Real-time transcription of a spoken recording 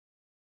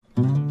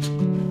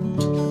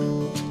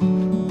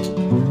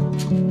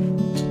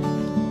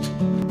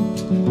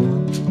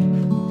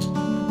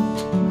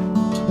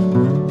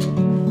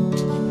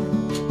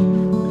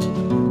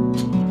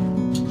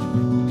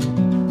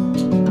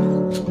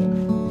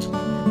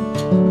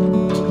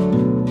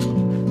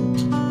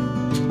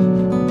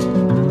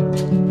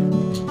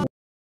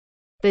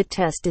The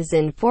test is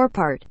in 4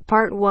 parts.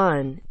 Part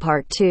 1,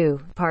 Part 2,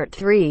 Part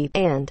 3,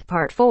 and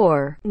Part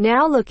 4.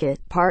 Now look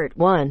at Part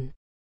 1.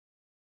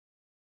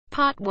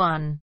 Part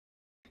 1.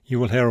 You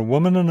will hear a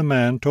woman and a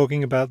man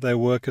talking about their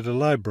work at a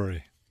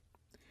library.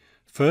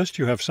 First,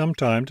 you have some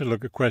time to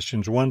look at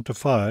questions 1 to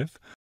 5.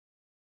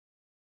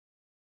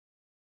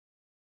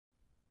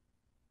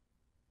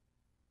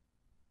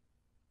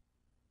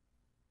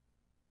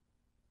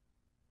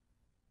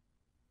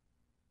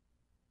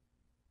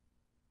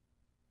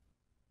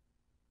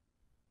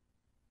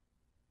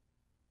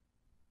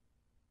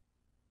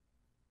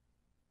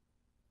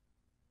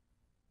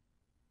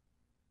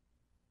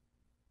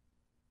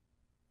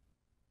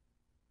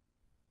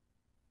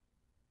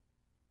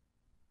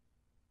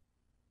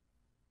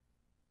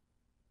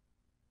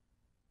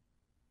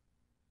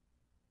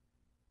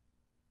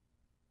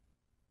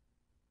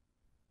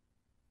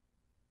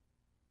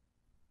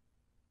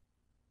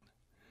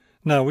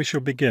 Now we shall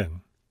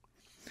begin.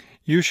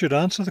 You should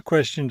answer the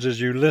questions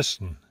as you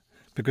listen,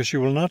 because you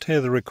will not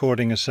hear the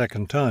recording a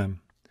second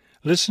time.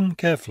 Listen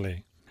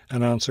carefully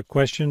and answer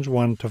questions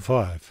 1 to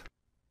 5.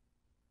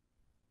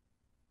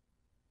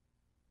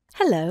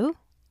 Hello,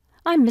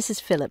 I'm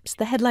Mrs. Phillips,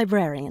 the head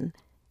librarian.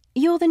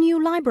 You're the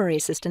new library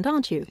assistant,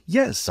 aren't you?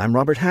 Yes, I'm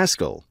Robert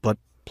Haskell, but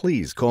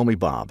please call me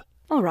Bob.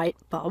 All right,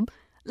 Bob.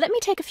 Let me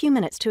take a few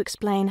minutes to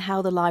explain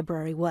how the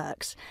library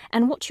works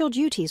and what your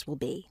duties will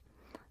be.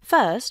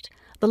 First,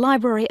 the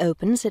library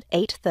opens at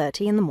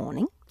 8:30 in the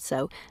morning,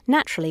 so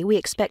naturally we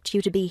expect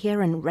you to be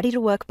here and ready to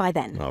work by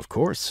then. Of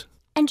course.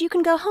 And you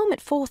can go home at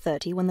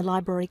 4:30 when the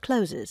library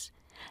closes.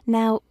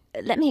 Now,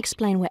 let me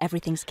explain where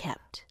everything's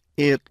kept.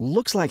 It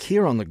looks like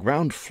here on the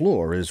ground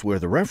floor is where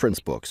the reference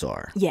books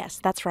are. Yes,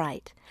 that's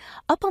right.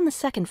 Up on the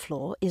second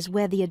floor is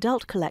where the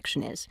adult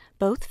collection is,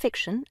 both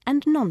fiction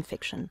and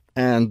non-fiction.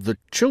 And the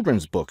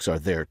children's books are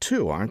there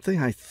too, aren't they?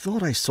 I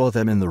thought I saw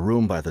them in the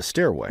room by the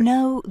stairway.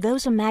 No,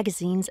 those are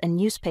magazines and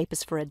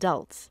newspapers for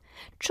adults.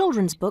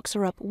 Children's books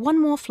are up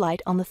one more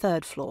flight on the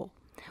third floor.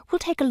 We'll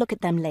take a look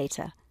at them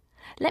later.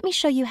 Let me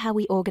show you how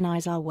we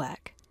organize our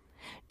work.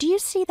 Do you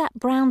see that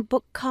brown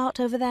book cart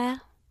over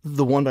there?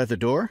 The one by the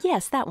door?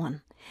 Yes, that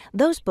one.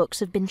 Those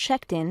books have been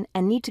checked in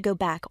and need to go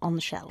back on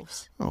the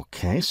shelves.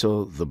 Okay,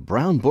 so the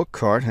brown book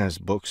cart has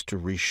books to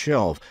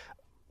reshelve.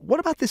 What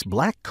about this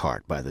black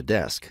cart by the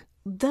desk?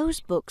 Those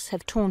books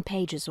have torn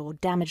pages or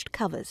damaged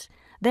covers.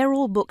 They're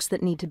all books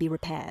that need to be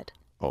repaired.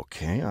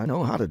 Okay, I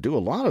know how to do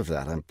a lot of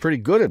that. I'm pretty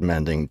good at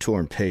mending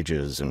torn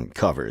pages and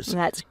covers.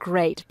 That's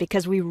great,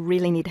 because we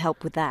really need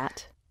help with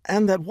that.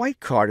 And that white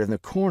cart in the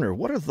corner,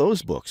 what are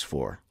those books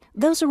for?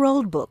 Those are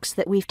old books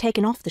that we've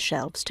taken off the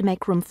shelves to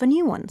make room for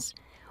new ones.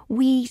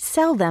 We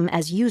sell them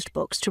as used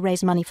books to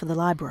raise money for the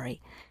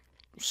library.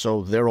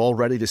 So they're all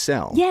ready to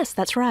sell? Yes,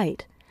 that's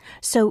right.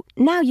 So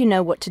now you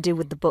know what to do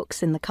with the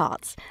books in the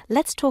carts.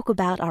 Let's talk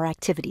about our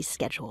activities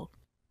schedule.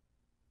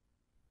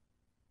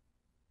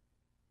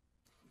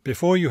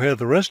 Before you hear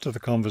the rest of the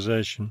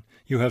conversation,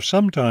 you have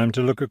some time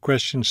to look at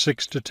questions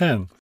 6 to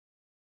 10.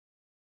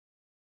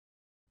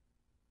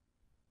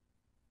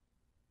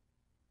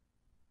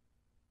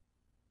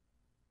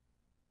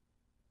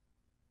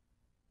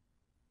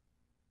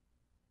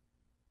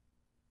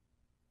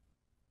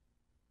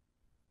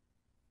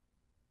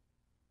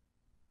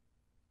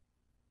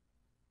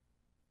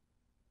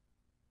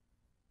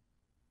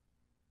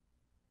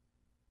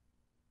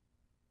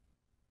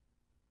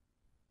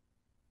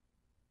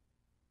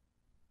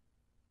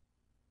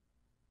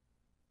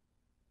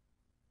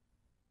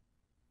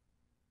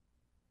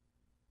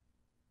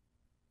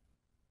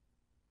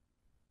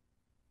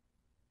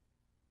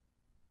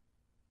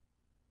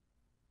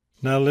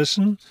 Now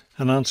listen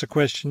and answer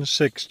questions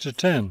 6 to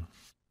 10.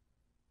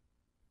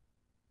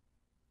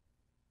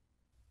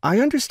 I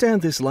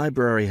understand this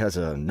library has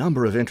a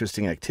number of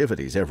interesting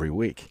activities every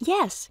week.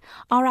 Yes,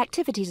 our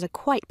activities are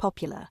quite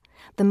popular.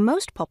 The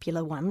most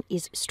popular one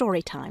is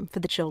story time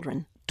for the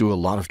children. Do a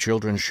lot of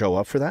children show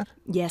up for that?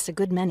 Yes, a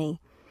good many.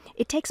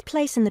 It takes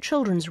place in the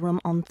children's room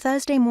on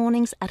Thursday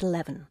mornings at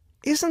 11.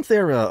 Isn't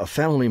there a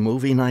family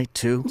movie night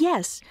too?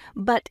 Yes,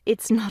 but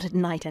it's not at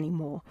night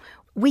anymore.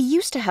 We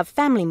used to have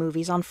family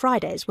movies on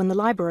Fridays when the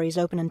library is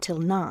open until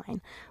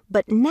 9,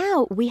 but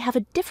now we have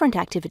a different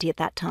activity at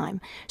that time,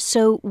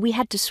 so we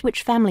had to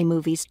switch family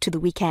movies to the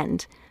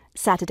weekend,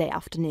 Saturday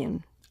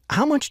afternoon.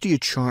 How much do you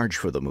charge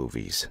for the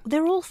movies?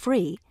 They're all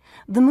free.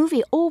 The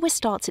movie always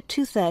starts at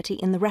 2:30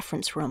 in the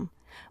reference room,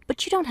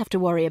 but you don't have to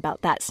worry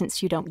about that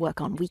since you don't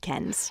work on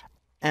weekends.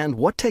 And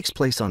what takes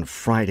place on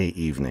Friday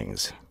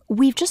evenings?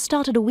 We've just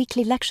started a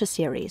weekly lecture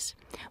series.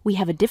 We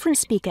have a different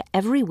speaker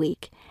every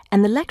week,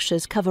 and the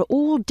lectures cover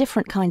all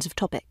different kinds of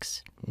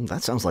topics.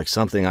 That sounds like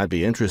something I'd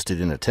be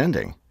interested in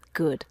attending.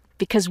 Good,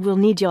 because we'll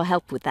need your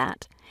help with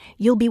that.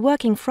 You'll be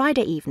working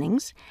Friday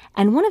evenings,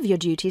 and one of your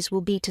duties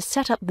will be to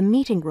set up the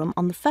meeting room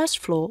on the first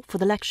floor for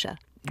the lecture.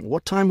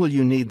 What time will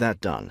you need that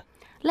done?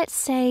 Let's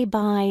say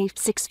by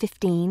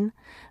 6:15.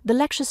 The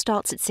lecture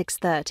starts at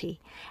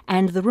 6:30,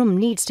 and the room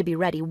needs to be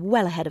ready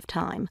well ahead of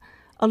time.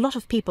 A lot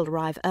of people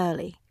arrive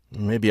early.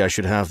 Maybe I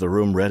should have the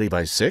room ready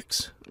by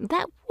 6?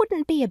 That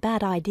wouldn't be a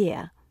bad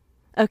idea.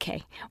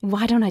 Okay,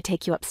 why don't I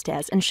take you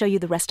upstairs and show you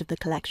the rest of the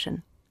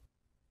collection?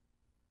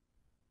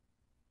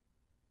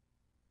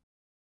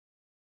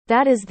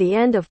 That is the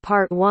end of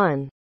part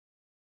 1.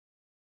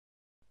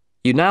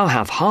 You now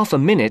have half a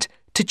minute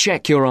to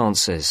check your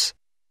answers.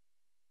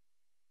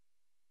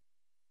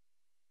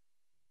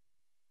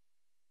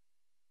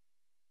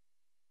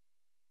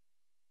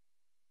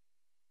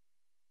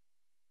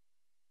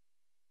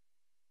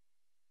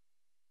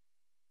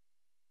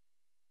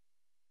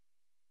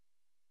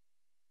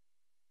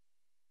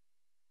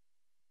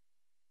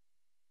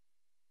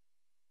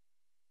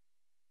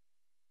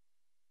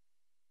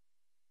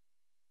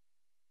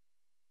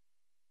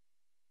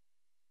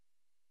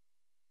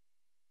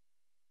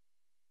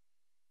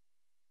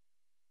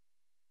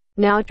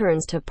 Now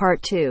turns to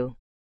part 2.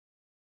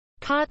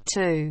 Part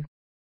 2.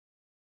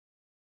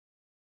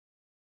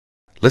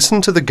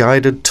 Listen to the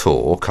guided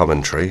tour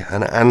commentary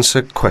and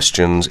answer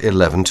questions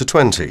 11 to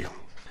 20.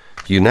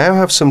 You now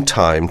have some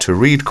time to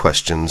read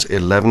questions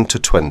 11 to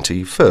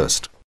 20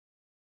 first.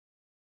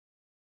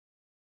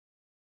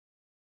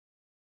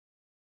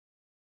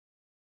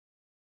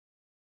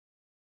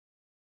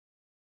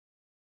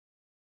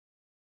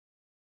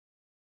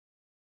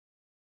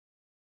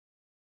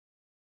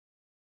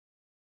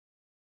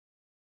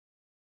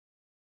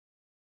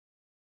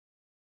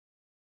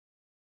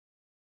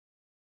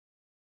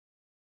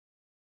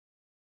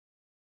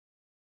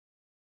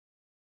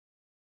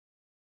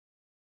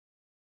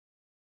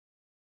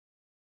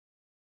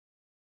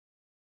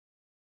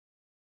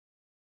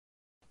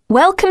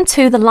 Welcome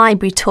to the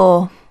library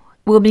tour.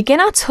 We'll begin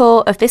our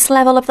tour of this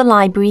level of the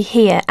library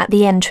here at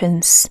the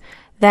entrance.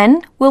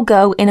 Then we'll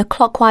go in a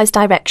clockwise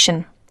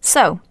direction.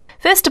 So,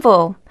 first of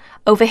all,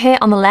 over here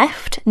on the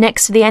left,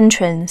 next to the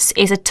entrance,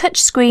 is a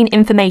touchscreen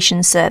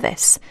information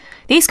service.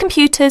 These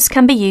computers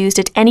can be used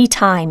at any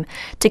time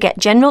to get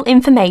general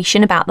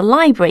information about the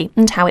library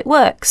and how it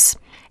works.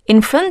 In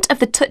front of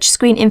the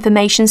touchscreen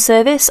information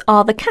service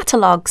are the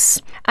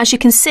catalogues. As you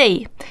can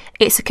see,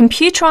 it's a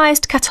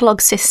computerised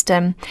catalogue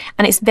system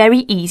and it's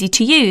very easy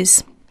to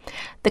use.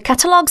 The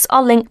catalogues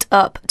are linked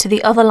up to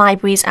the other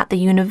libraries at the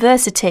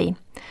university.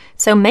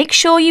 So make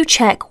sure you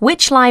check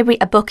which library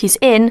a book is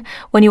in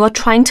when you are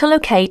trying to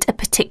locate a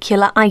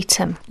particular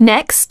item.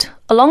 Next,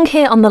 along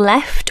here on the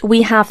left,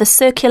 we have the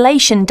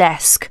circulation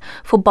desk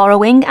for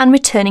borrowing and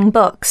returning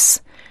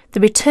books.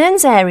 The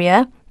returns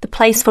area, the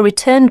place for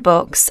returned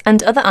books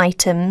and other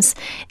items,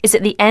 is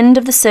at the end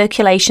of the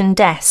circulation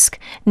desk,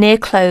 near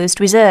closed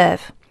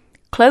reserve.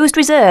 Closed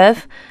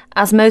reserve,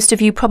 as most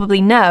of you probably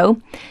know,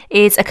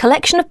 is a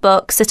collection of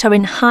books that are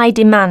in high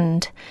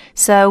demand,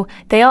 so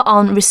they are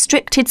on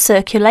restricted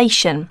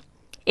circulation.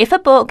 If a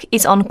book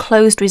is on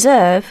closed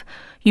reserve,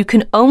 you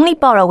can only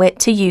borrow it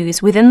to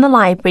use within the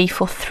library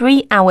for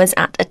 3 hours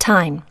at a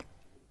time.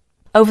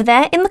 Over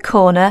there in the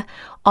corner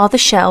are the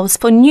shelves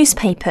for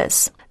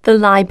newspapers. The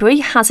library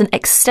has an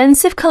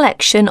extensive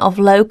collection of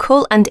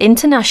local and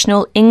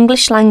international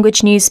English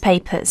language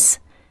newspapers.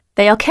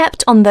 They are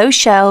kept on those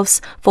shelves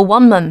for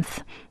 1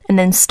 month and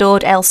then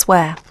stored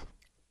elsewhere.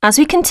 As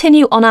we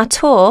continue on our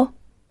tour,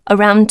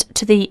 around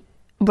to the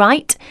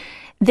right,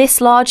 this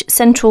large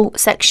central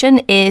section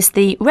is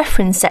the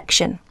reference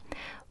section.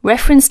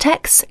 Reference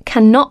texts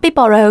cannot be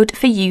borrowed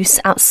for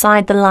use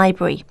outside the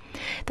library.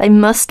 They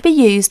must be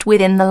used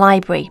within the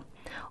library.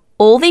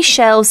 All these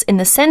shelves in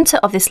the centre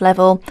of this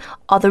level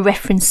are the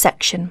reference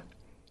section.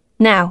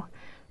 Now,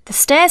 the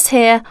stairs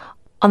here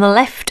on the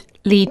left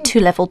lead to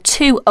level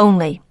 2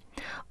 only.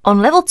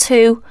 On level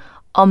 2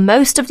 are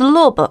most of the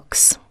law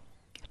books.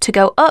 To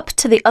go up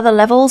to the other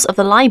levels of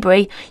the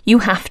library, you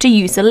have to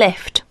use a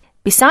lift.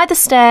 Beside the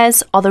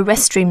stairs are the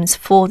restrooms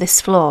for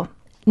this floor.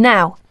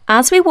 Now,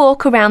 as we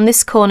walk around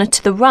this corner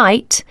to the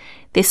right,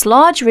 this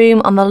large room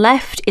on the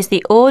left is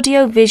the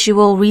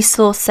Audio-Visual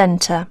Resource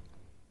Centre.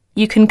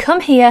 You can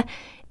come here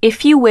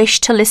if you wish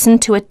to listen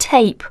to a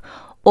tape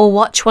or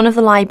watch one of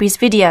the library's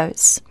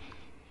videos.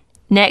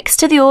 Next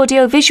to the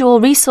Audio-Visual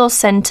Resource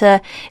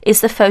Centre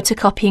is the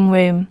photocopying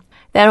room.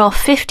 There are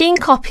 15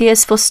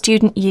 copiers for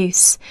student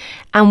use,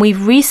 and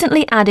we've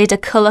recently added a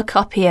colour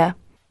copier.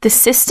 The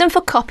system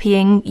for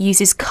copying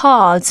uses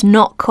cards,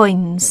 not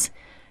coins.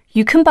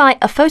 You can buy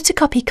a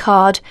photocopy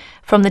card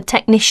from the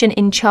technician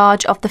in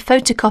charge of the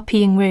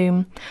photocopying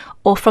room,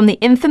 or from the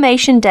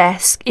information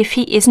desk if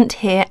he isn't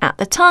here at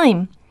the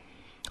time.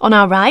 On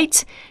our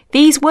right,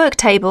 these work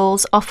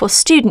tables are for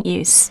student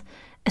use,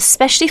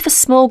 especially for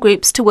small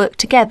groups to work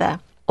together,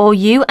 or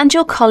you and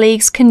your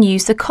colleagues can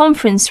use the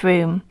conference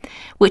room,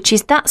 which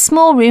is that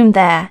small room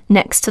there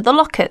next to the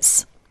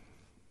lockers.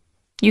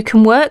 You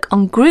can work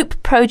on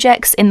group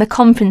projects in the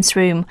conference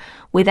room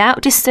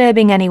without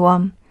disturbing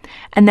anyone,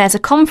 and there's a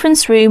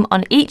conference room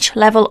on each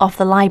level of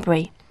the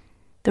library.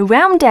 The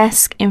round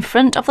desk in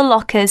front of the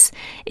lockers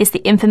is the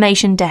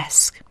information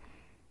desk.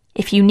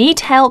 If you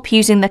need help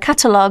using the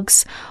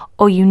catalogues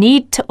or you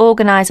need to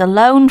organise a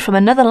loan from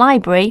another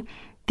library,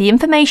 the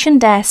information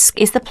desk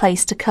is the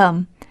place to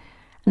come.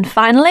 And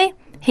finally,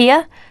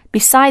 here,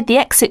 beside the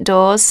exit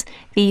doors,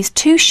 these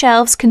 2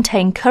 shelves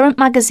contain current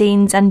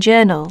magazines and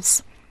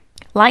journals.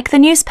 Like the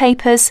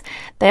newspapers,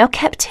 they are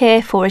kept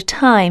here for a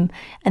time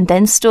and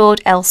then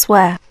stored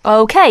elsewhere.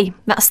 OK,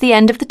 that's the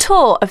end of the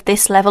tour of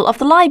this level of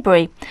the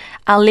library.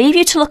 I'll leave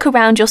you to look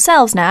around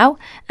yourselves now,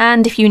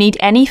 and if you need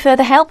any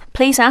further help,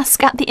 please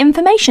ask at the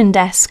information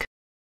desk.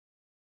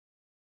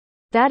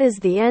 That is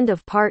the end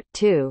of part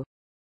 2.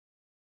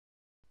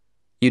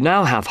 You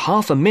now have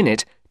half a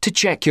minute to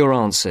check your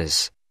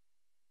answers.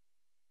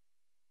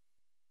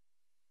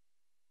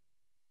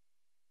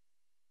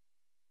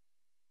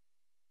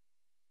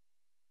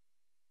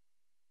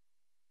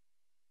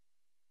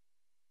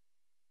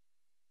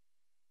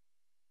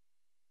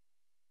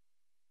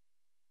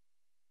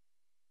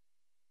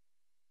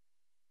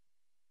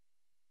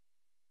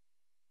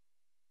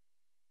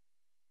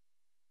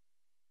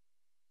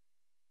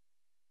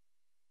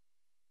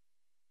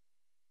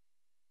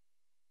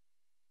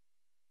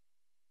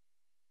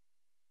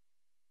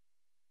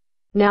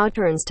 Now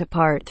turns to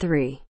part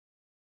 3.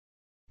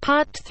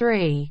 Part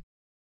 3.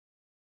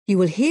 You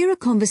will hear a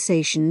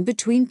conversation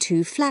between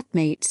two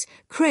flatmates,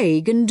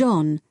 Craig and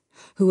Don,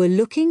 who are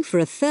looking for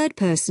a third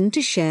person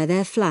to share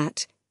their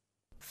flat.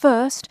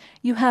 First,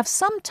 you have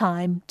some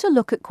time to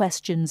look at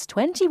questions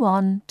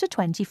 21 to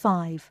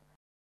 25.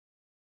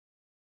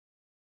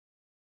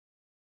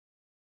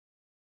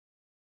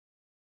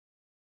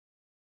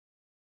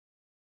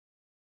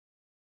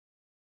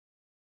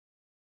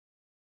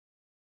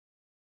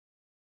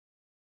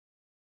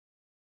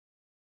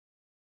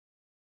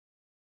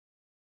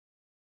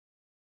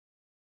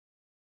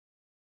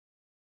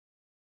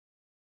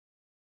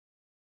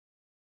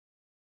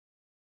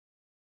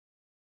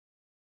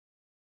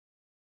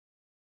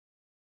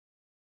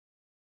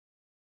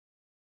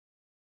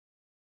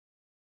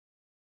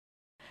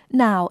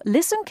 Now,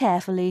 listen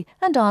carefully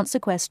and answer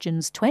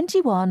questions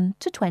 21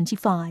 to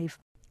 25.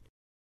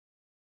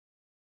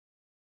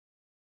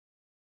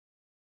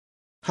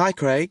 Hi,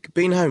 Craig.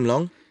 Been home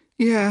long?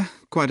 Yeah,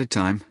 quite a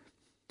time.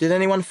 Did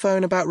anyone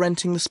phone about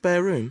renting the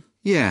spare room?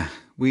 Yeah,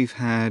 we've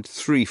had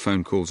 3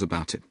 phone calls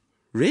about it.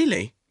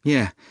 Really?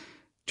 Yeah.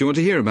 Do you want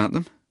to hear about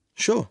them?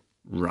 Sure.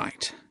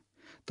 Right.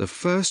 The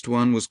first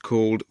one was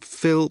called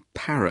Phil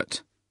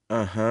Parrott.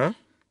 Uh-huh.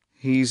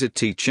 He's a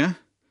teacher.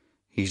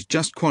 He's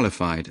just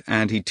qualified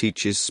and he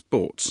teaches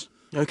sports.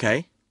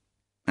 OK.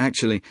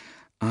 Actually,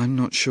 I'm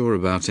not sure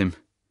about him.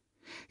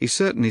 He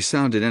certainly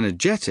sounded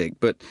energetic,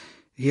 but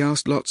he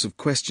asked lots of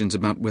questions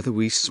about whether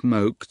we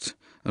smoked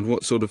and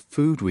what sort of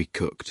food we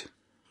cooked.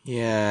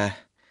 Yeah.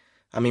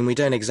 I mean, we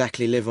don't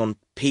exactly live on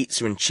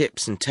pizza and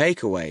chips and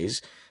takeaways.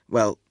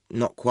 Well,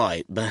 not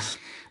quite, but...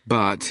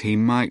 But he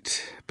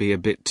might be a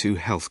bit too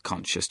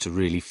health-conscious to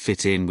really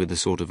fit in with the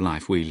sort of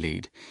life we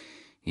lead.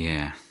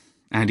 Yeah.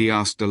 And he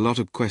asked a lot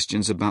of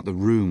questions about the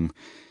room.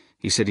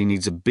 He said he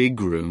needs a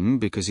big room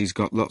because he's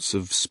got lots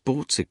of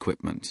sports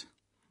equipment.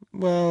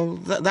 Well,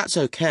 that's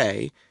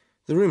OK.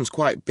 The room's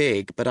quite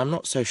big, but I'm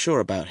not so sure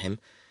about him.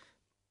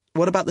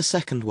 What about the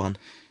second one?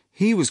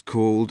 He was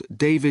called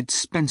David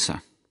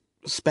Spencer.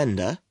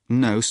 Spender?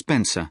 No,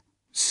 Spencer.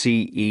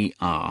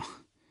 C-E-R.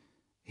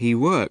 He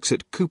works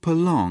at Cooper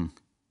Long.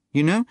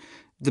 You know,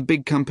 the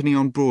big company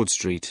on Broad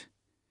Street.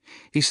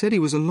 He said he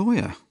was a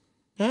lawyer.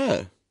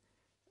 Oh.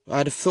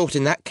 I'd have thought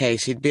in that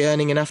case he'd be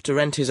earning enough to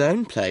rent his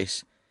own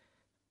place.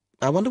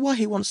 I wonder why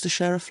he wants to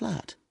share a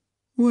flat.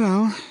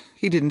 Well,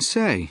 he didn't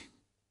say.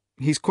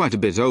 He's quite a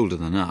bit older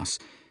than us.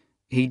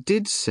 He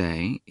did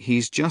say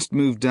he's just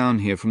moved down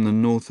here from the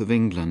north of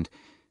England.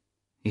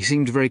 He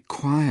seemed very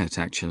quiet,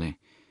 actually.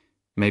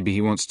 Maybe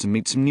he wants to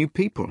meet some new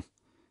people.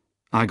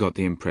 I got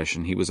the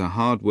impression he was a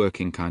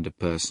hard-working kind of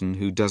person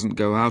who doesn't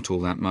go out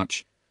all that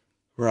much.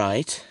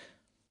 Right.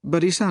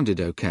 But he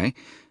sounded OK.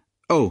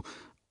 Oh,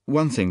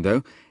 one thing,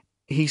 though.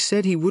 He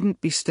said he wouldn't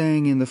be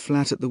staying in the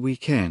flat at the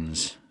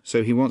weekends,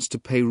 so he wants to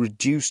pay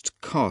reduced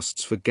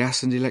costs for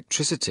gas and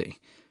electricity,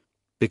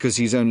 because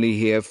he's only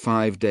here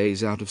 5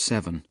 days out of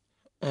 7.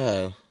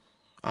 Oh,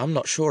 I'm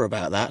not sure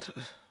about that.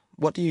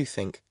 What do you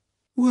think?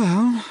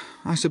 Well,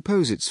 I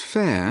suppose it's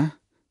fair,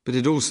 but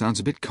it all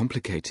sounds a bit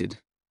complicated.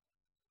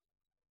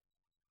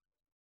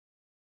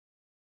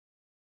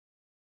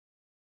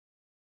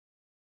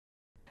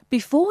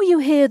 Before you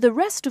hear the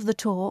rest of the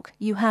talk,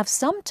 you have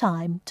some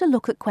time to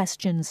look at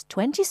questions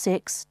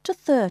 26 to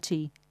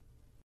 30.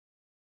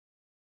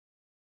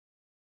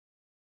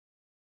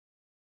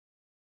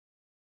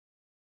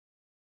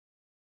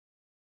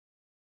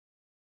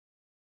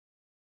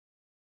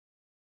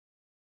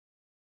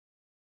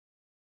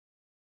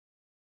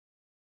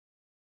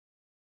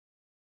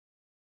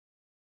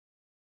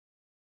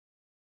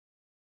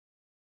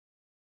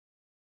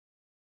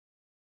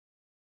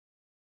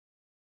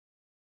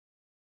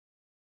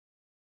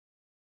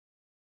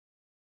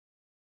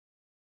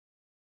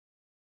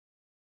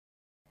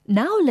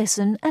 Now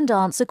listen and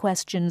answer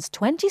questions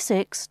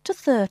 26 to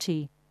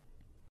 30.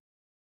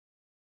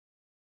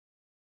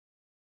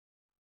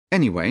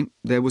 Anyway,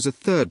 there was a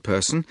third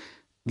person,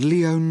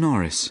 Leo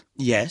Norris.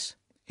 Yes?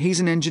 He's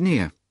an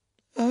engineer.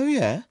 Oh,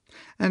 yeah?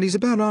 And he's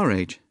about our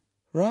age.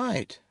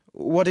 Right.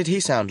 What did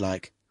he sound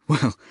like?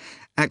 Well,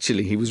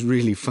 actually, he was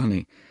really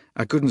funny.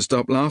 I couldn't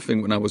stop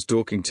laughing when I was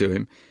talking to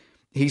him.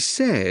 He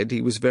said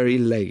he was very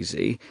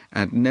lazy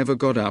and never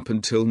got up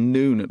until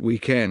noon at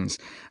weekends,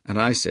 and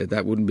I said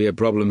that wouldn't be a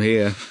problem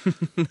here.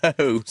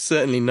 No,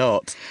 certainly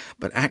not.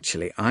 But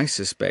actually, I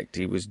suspect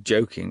he was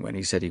joking when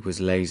he said he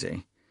was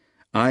lazy.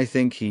 I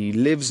think he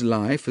lives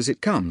life as it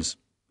comes.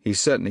 He's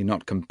certainly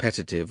not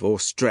competitive or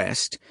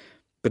stressed,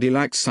 but he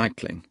likes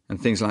cycling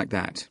and things like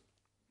that.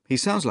 He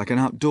sounds like an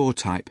outdoor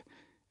type.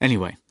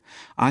 Anyway,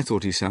 I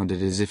thought he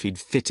sounded as if he'd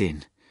fit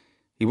in.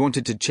 He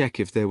wanted to check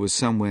if there was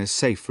somewhere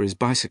safe for his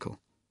bicycle.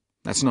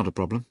 That's not a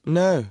problem.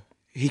 No,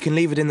 he can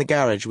leave it in the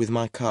garage with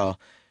my car.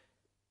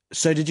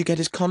 So did you get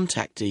his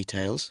contact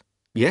details?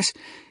 Yes,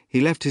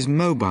 he left his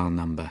mobile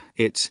number.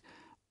 It's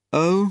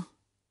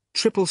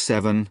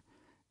 0777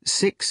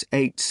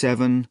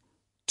 687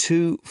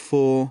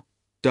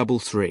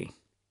 2433.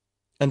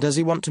 And does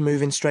he want to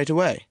move in straight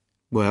away?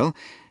 Well,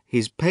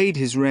 he's paid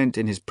his rent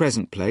in his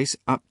present place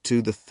up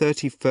to the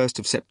 31st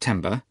of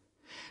September,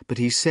 but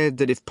he said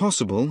that if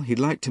possible he'd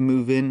like to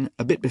move in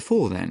a bit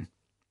before then.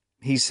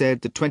 He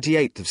said the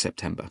 28th of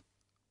September.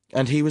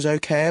 And he was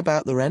okay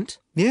about the rent?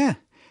 Yeah,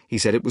 he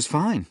said it was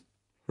fine.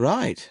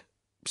 Right.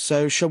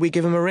 So shall we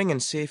give him a ring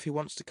and see if he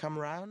wants to come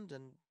round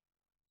and...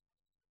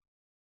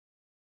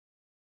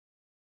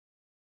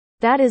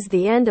 That is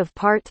the end of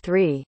part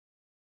 3.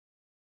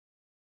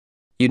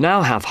 You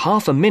now have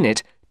half a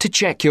minute to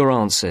check your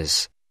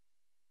answers.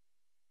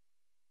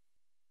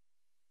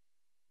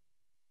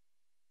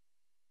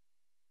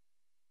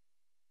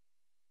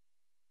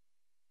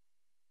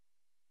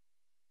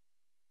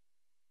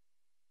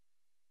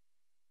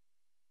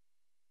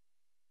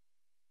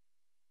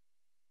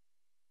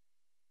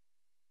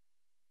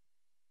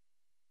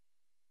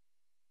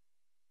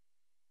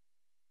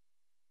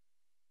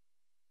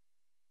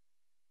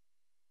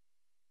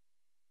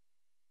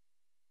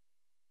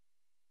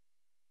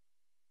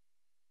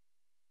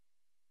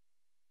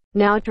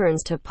 Now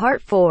turns to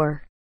part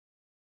 4.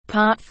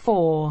 Part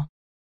 4.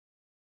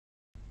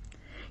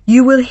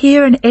 You will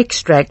hear an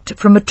extract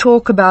from a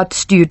talk about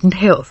student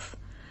health,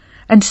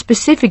 and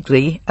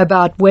specifically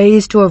about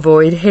ways to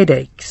avoid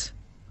headaches.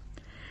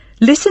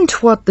 Listen to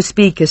what the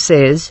speaker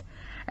says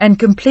and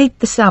complete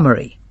the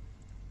summary.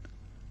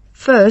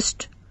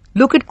 First,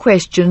 look at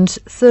questions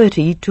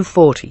 30 to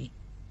 40.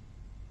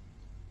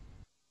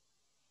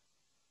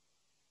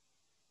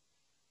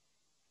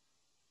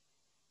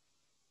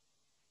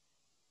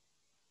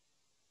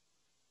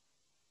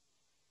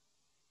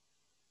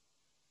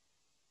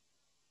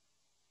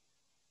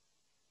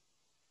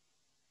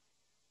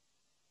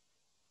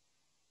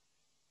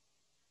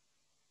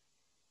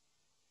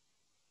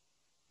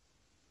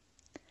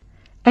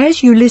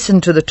 As you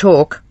listen to the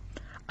talk,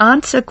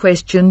 answer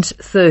questions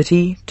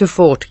 30 to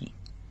 40.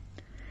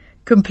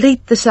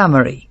 Complete the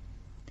summary.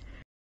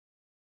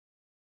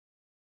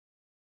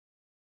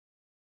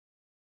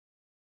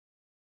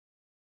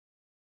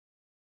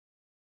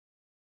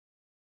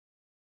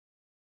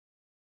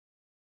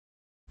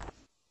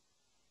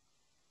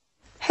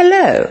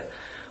 Hello,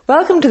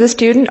 welcome to the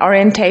Student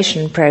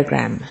Orientation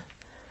Programme.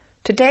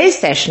 Today's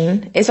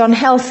session is on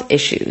health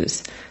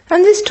issues,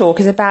 and this talk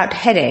is about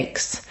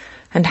headaches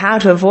and how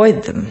to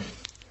avoid them.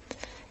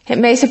 It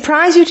may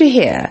surprise you to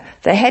hear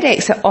that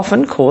headaches are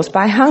often caused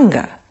by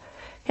hunger.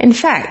 In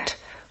fact,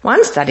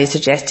 one study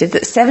suggested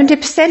that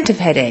 70% of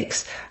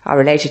headaches are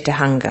related to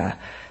hunger,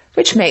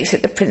 which makes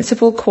it the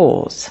principal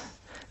cause.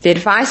 The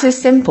advice is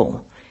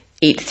simple.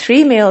 Eat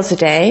 3 meals a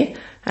day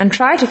and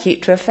try to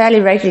keep to a fairly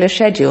regular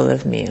schedule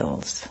of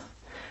meals.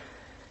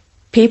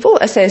 People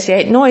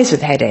associate noise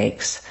with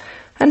headaches,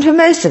 and for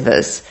most of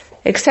us,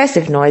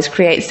 excessive noise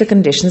creates the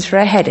conditions for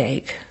a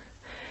headache.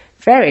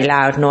 Very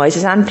loud noise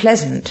is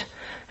unpleasant,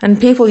 and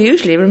people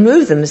usually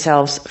remove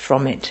themselves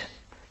from it.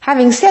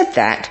 Having said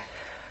that,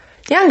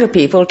 younger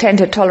people tend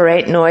to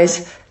tolerate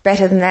noise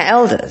better than their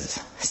elders,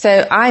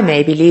 so I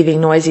may be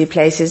leaving noisy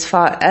places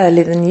far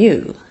earlier than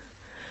you.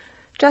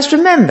 Just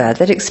remember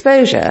that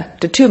exposure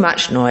to too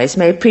much noise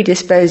may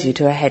predispose you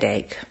to a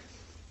headache.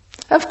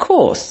 Of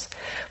course,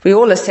 we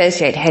all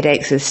associate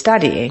headaches with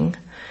studying.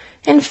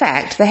 In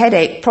fact, the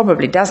headache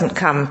probably doesn't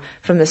come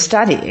from the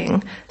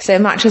studying so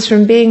much as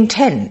from being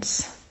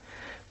tense.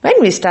 When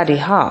we study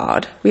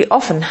hard, we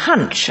often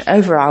hunch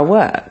over our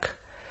work.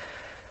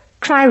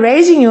 Try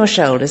raising your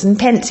shoulders and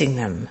tensing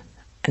them,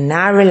 and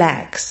now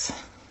relax.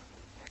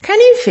 Can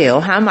you feel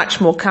how much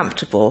more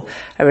comfortable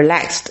a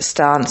relaxed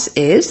stance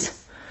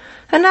is?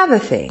 Another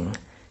thing,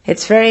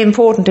 it's very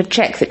important to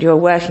check that you're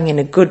working in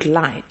a good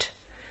light.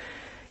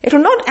 It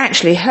will not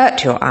actually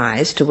hurt your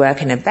eyes to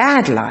work in a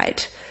bad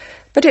light,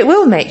 but it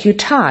will make you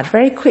tired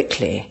very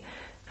quickly,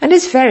 and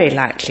is very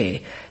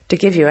likely to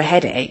give you a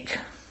headache.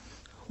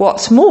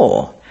 What's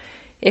more,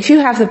 if you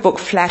have the book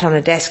flat on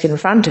a desk in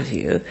front of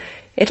you,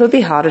 it'll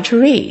be harder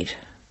to read,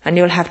 and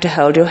you'll have to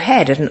hold your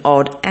head at an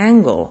odd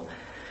angle.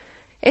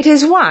 It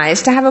is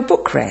wise to have a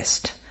book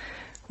rest,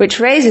 which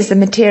raises the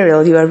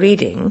material you are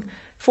reading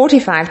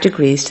 45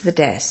 degrees to the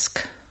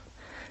desk.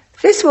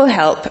 This will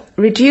help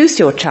reduce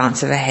your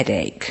chance of a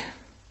headache.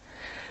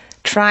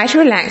 Try to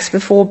relax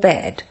before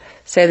bed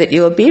so that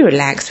you will be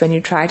relaxed when you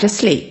try to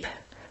sleep.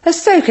 A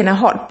soak in a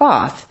hot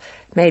bath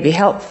may be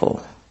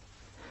helpful.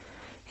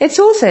 It's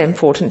also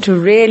important to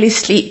really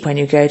sleep when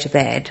you go to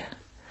bed.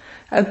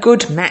 A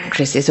good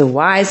mattress is a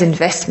wise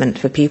investment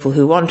for people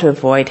who want to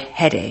avoid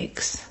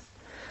headaches.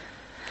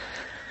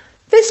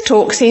 This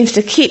talk seems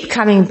to keep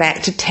coming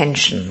back to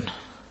tension.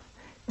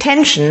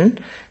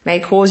 Tension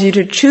may cause you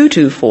to chew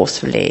too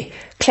forcefully,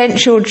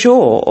 clench your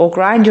jaw or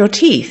grind your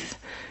teeth,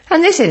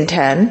 and this in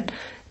turn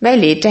may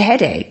lead to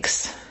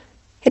headaches.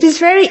 It is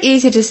very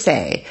easy to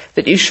say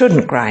that you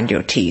shouldn't grind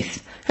your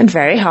teeth, and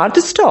very hard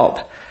to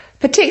stop,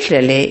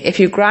 particularly if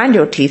you grind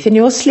your teeth in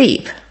your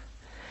sleep.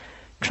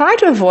 Try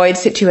to avoid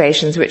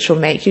situations which will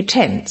make you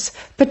tense,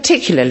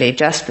 particularly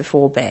just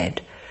before bed.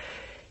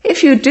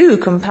 If you do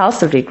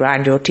compulsively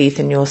grind your teeth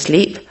in your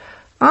sleep,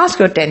 ask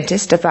your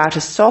dentist about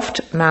a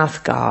soft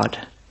mouth guard.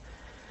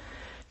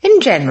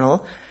 In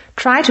general,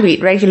 try to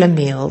eat regular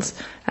meals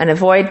and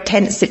avoid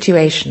tense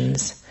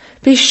situations.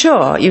 Be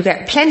sure you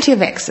get plenty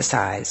of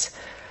exercise.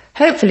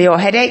 Hopefully your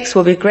headaches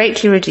will be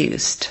greatly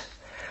reduced.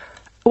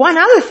 One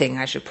other thing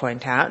I should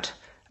point out,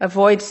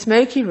 avoid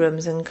smoky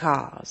rooms and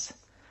cars.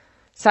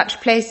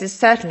 Such places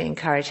certainly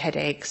encourage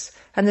headaches,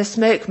 and the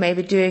smoke may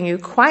be doing you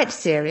quite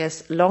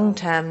serious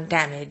long-term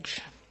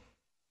damage.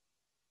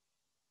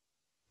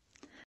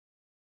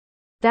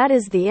 That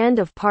is the end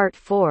of part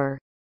 4.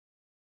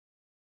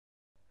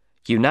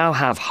 You now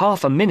have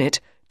half a minute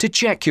to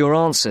check your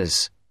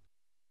answers.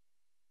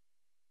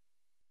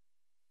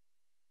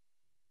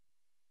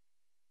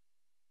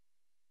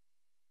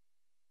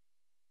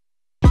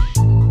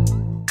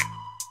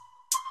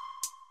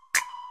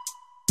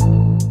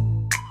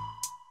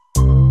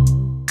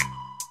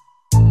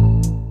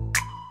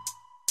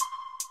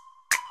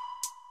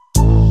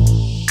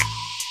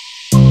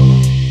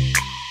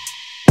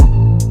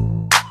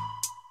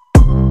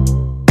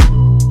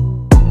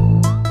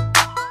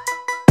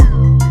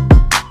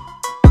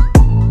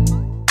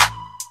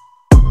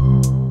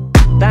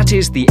 That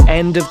is the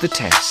end of the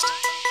test.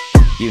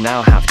 You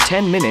now have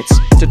 10 minutes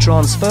to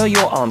transfer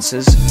your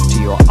answers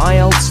to your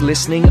Ielts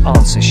listening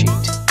answer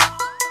sheet.